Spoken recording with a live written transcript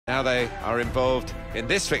Now they are involved in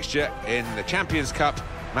this fixture in the Champions Cup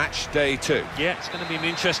match day 2. Yeah, it's going to be an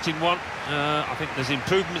interesting one. I think there's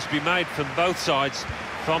improvements to be made from both sides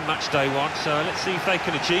from match day 1, so let's see if they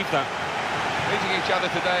can achieve that. Meeting each other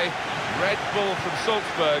today, Red Bull from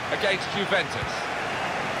Salzburg against Juventus.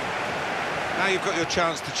 Now you've got your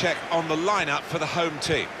chance to check on the lineup for the home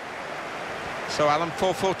team. So Alan,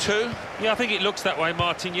 4-4-2? Yeah, I think it looks that way,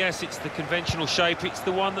 Martin. Yes, it's the conventional shape. It's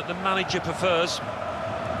the one that the manager prefers.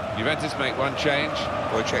 Juventus make one change.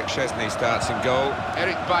 Wojciech Szczesny starts in goal.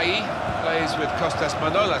 Eric Bailly plays with Kostas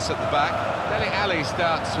Manolas at the back. Dele Alli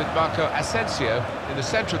starts with Marco Asensio in the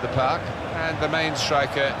centre of the park. And the main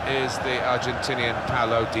striker is the Argentinian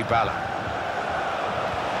Paulo Dybala.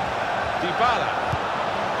 Dybala.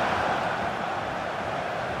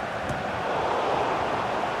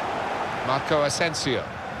 Marco Asensio.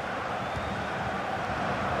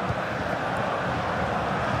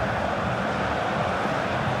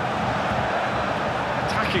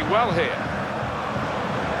 Attacking well here.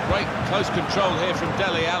 Great close control here from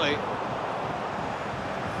Dele Alli.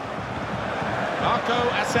 Marco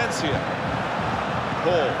Asensio.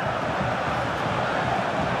 Ball.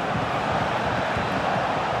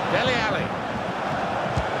 Dele Alli.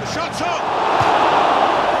 The shot's on!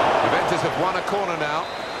 Juventus have won a corner now.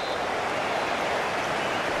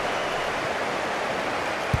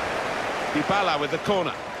 Dybala with the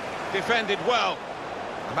corner. Defended well.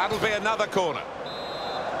 And that'll be another corner.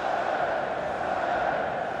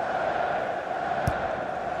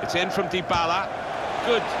 It's in from Dybala.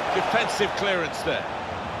 Good defensive clearance there.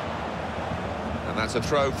 And that's a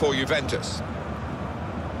throw for Juventus.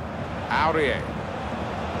 Aurier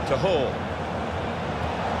to Hall.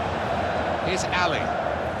 Here's Ali.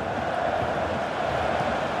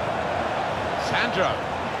 Sandro.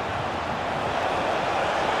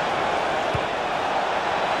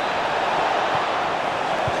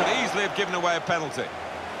 Could easily have given away a penalty.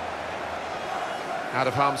 Out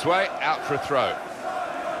of harm's way, out for a throw.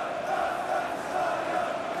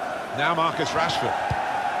 Now Marcus Rashford.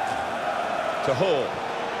 To Hall.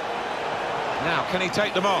 Now, can he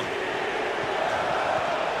take them on?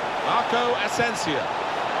 Marco Asensio.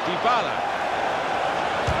 Dybala.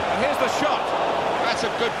 And here's the shot. That's a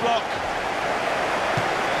good block.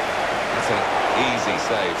 That's an easy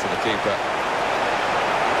save for the keeper.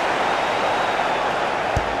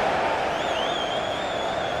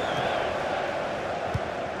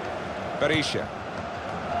 Berisha.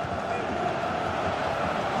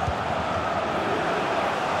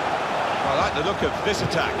 I like the look of this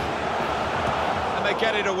attack. And they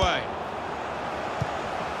get it away.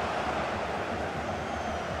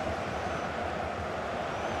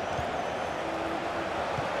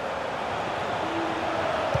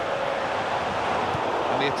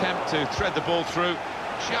 And the attempt to thread the ball through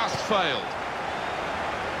just failed.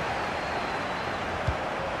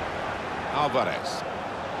 Alvarez.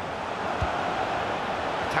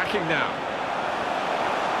 Attacking now.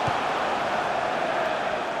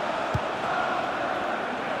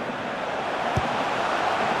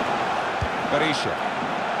 Berisha.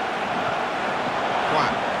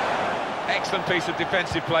 Juan. Excellent piece of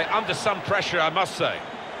defensive play, under some pressure, I must say.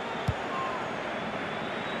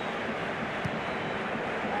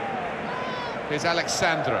 Here's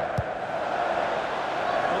Alexandro.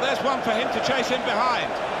 Well, there's one for him to chase in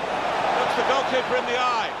behind. Looks the goalkeeper in the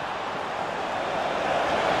eye.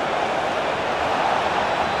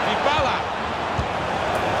 Dybala.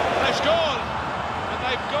 They've scored, and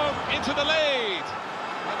they've gone into the lead.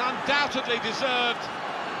 And undoubtedly deserved.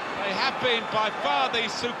 They have been by far the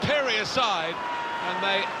superior side, and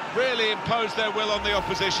they really imposed their will on the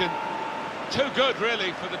opposition. Too good,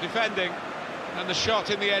 really, for the defending, and the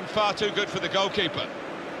shot in the end far too good for the goalkeeper.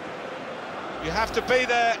 You have to be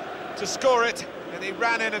there to score it, and he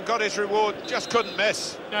ran in and got his reward, just couldn't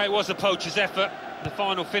miss. No, it was a poacher's effort. The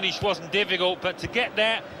final finish wasn't difficult, but to get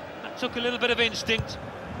there, that took a little bit of instinct.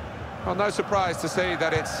 Well, no surprise to see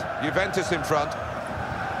that it's Juventus in front.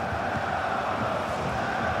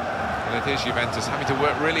 And it is Juventus having to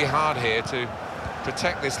work really hard here to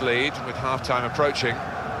protect this lead with half-time approaching.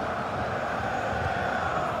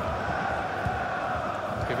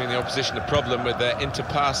 Giving the opposition a problem with their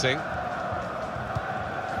interpassing.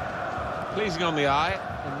 Pleasing on the eye,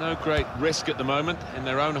 and no great risk at the moment in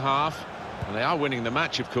their own half. And they are winning the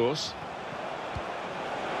match, of course.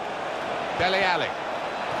 Dele Alli.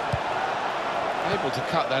 Able to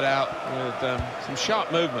cut that out with some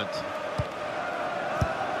sharp movement.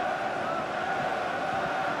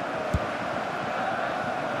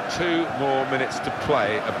 2 more minutes to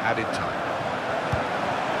play of added time.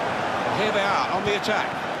 And here they are on the attack.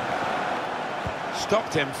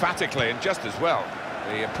 Stopped emphatically and just as well.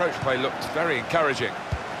 The approach play looked very encouraging.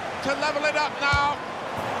 To level it up now.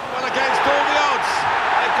 Well, against all the odds,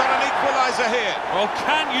 they've got an equaliser here. Oh,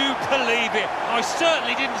 can you believe it? I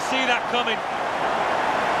certainly didn't see that coming.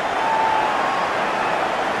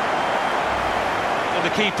 And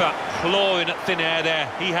the keeper clawing at thin air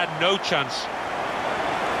there. He had no chance.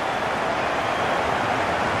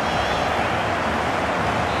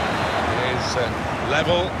 It is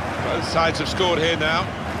level. Both sides have scored here now.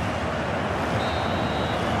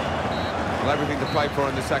 Well, everything to play for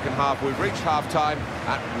in the second half. We've reached half-time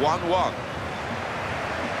at 1-1.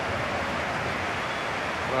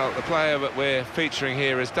 Well, the player that we're featuring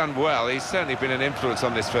here has done well. He's certainly been an influence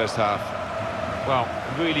on this first half. Well,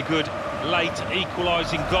 really good late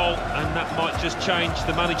equalising goal, and that might just change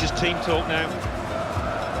the manager's team talk now.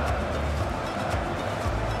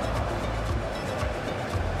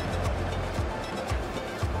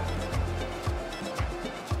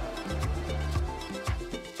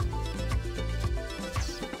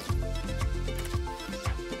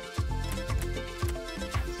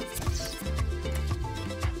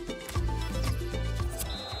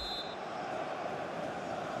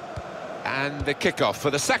 And the kickoff for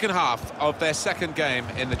the second half of their second game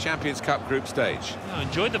in the Champions Cup group stage. I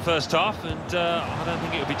enjoyed the first half, and I don't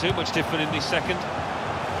think it'll be too much different in this second.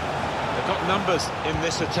 They've got numbers in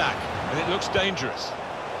this attack, and it looks dangerous.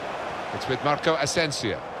 It's with Marco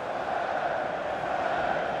Asensio.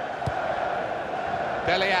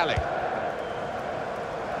 Dele Alli.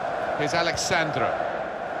 Here's Alexandro.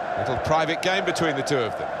 Little private game between the two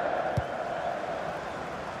of them.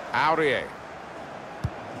 Aurier.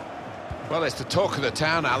 Well, it's the talk of the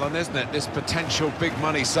town, Alan, isn't it? This potential big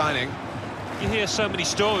money signing. You hear so many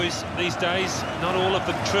stories these days, not all of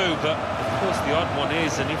them true, but of course the odd one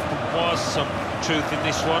is, and if there was some truth in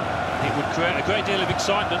this one, it would create a great deal of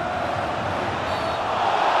excitement.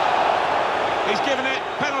 He's given it,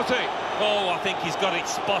 penalty. Oh, I think he's got it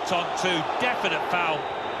spot on too, definite foul.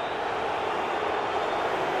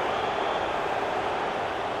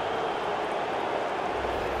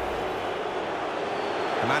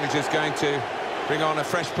 The manager's going to bring on a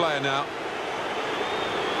fresh player now.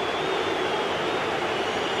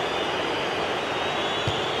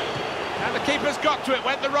 And the keeper's got to it,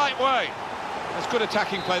 went the right way. That's good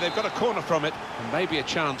attacking play, they've got a corner from it, and maybe a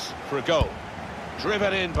chance for a goal.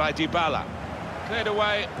 Driven in by Dybala. Cleared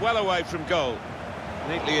away, well away from goal.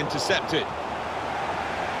 Neatly intercepted.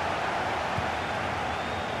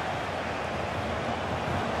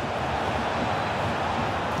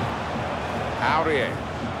 Aurier.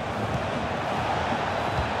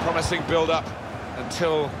 Promising build-up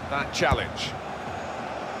until that challenge.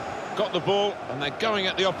 Got the ball, and they're going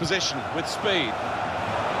at the opposition with speed.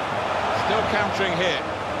 Still countering here.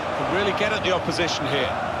 Can really get at the opposition here.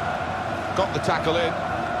 Got the tackle in.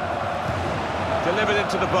 Delivered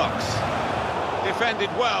into the box. Defended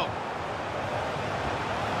well.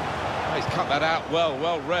 Oh, he's cut that out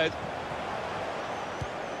well read.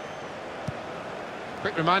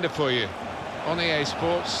 Quick reminder for you. On EA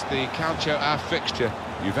Sports, the Calcio A fixture.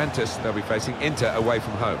 Juventus, they'll be facing Inter away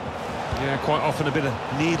from home. Yeah, quite often a bit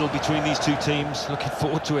of needle between these two teams. Looking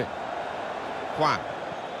forward to it. Juan.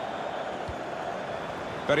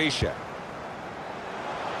 Berisha.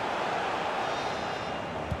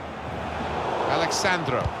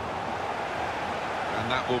 Alexandro.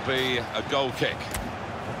 And that will be a goal kick.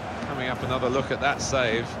 Coming up, another look at that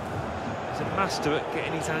save. He's a master at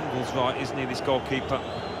getting his angles right, isn't he, this goalkeeper?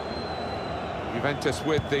 Juventus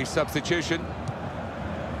with the substitution.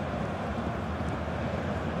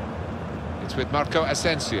 It's with Marco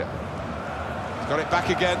Asensio. He's got it back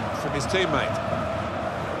again from his teammate.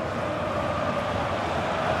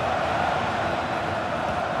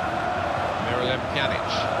 Miralem Pjanic.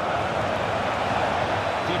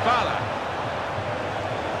 Dybala.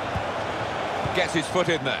 Gets his foot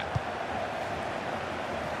in there.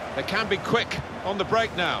 They can be quick on the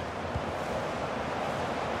break now.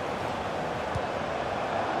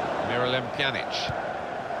 Miralem Pjanic.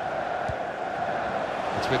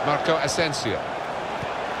 It's with Marco Asensio.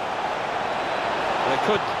 They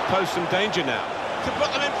could pose some danger now. To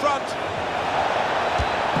put them in front.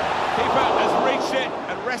 Keeper has reached it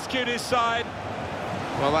and rescued his side.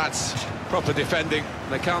 Well, that's proper defending.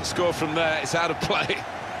 They can't score from there. It's out of play.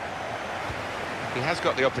 He has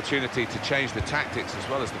got the opportunity to change the tactics as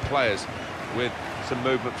well as the players with some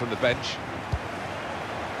movement from the bench.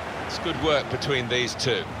 It's good work between these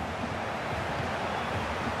two.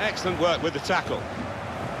 Excellent work with the tackle.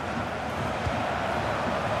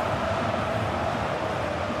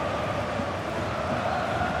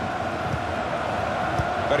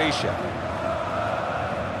 Berisha.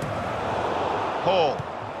 Hall.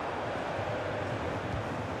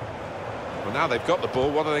 Well, now they've got the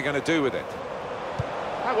ball, what are they going to do with it?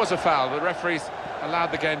 That was a foul. The referee's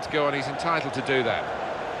allowed the game to go on. He's entitled to do that.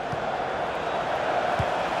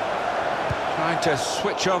 Trying to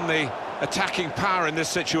switch on the attacking power in this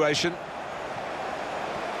situation.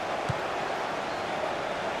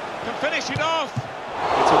 Can finish it off.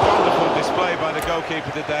 It's a wonderful display by the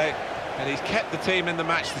goalkeeper today, and he's kept the team in the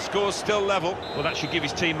match. The score's still level. Well, that should give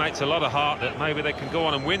his teammates a lot of heart that maybe they can go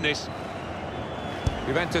on and win this.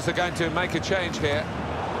 Juventus are going to make a change here.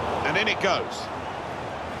 And in it goes.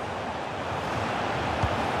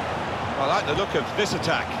 I like the look of this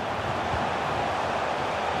attack.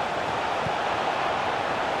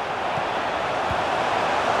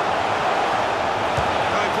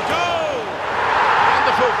 Going for goal!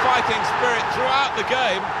 Wonderful fighting spirit throughout the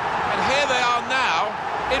game, and here they are now,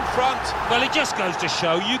 in front. Well, it just goes to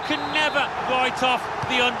show you can never write off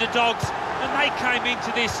the underdogs, and they came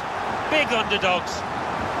into this big underdogs.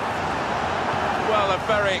 Well, a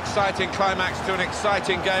very exciting climax to an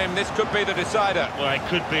exciting game. This could be the decider. Well, it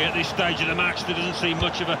could be at this stage of the match. There doesn't seem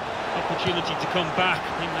much of an opportunity to come back.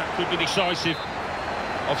 I think that could be decisive.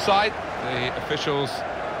 Offside. The officials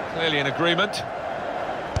clearly in agreement.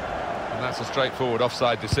 And that's a straightforward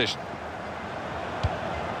offside decision.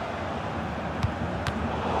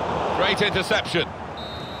 Great interception.